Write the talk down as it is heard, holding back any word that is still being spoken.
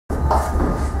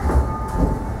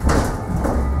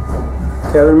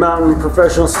Kevin Mountain,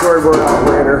 professional scoreboard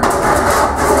operator.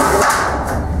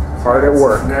 Hard at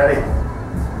work.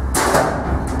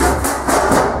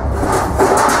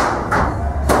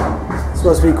 This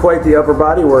must be quite the upper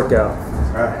body workout.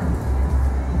 All right.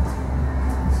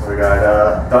 So we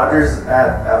got Dodgers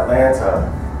at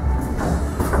Atlanta.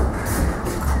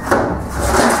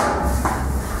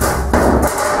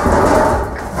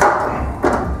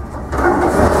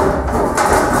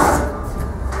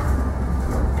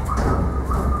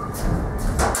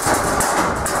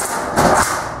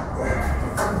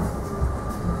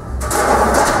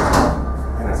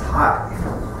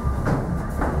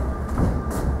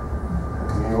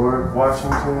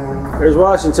 Washington. There's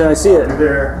Washington, I see it.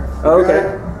 There. Oh,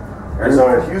 okay.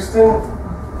 Arizona, Houston.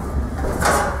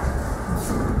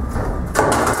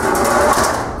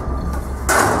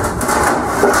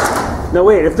 Now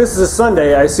wait, if this is a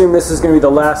Sunday, I assume this is going to be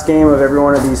the last game of every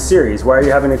one of these series. Why are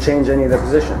you having to change any of the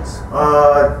positions?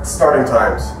 Starting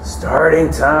times.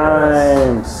 Starting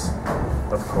times. Yes.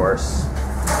 Of course.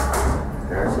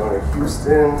 Arizona,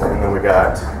 Houston, and then we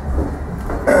got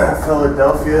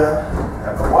Philadelphia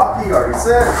at Milwaukee, already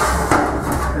said.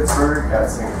 Pittsburgh at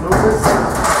St. Louis.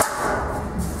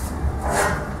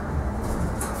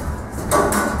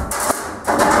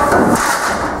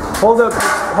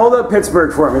 Hold up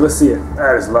Pittsburgh for me. Let's see it.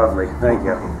 That is lovely. Thank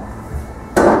you.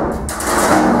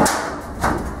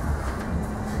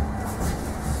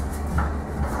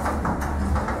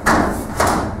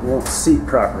 You won't see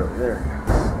properly. There it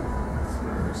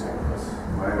goes.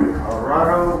 Miami,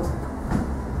 Colorado.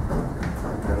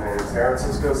 And then San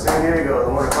Francisco, San Diego,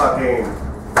 the 1 o'clock game.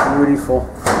 Beautiful.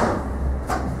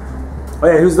 Oh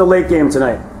yeah, who's the late game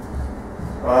tonight?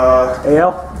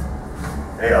 AL?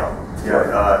 AL.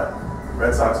 Yeah,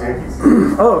 Red Sox, Yankees.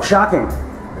 Oh, shocking.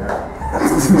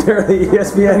 Yeah. They're the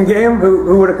ESPN game?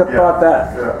 Who would have thought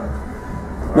that?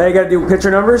 Yeah. Now you got to do pitcher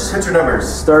numbers? Pitcher numbers.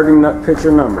 Starting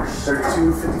pitcher numbers.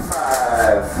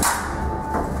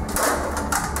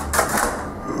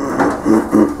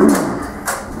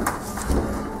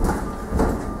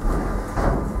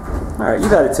 All right,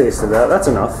 you've had a taste of that. That's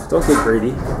enough. Don't get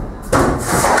greedy.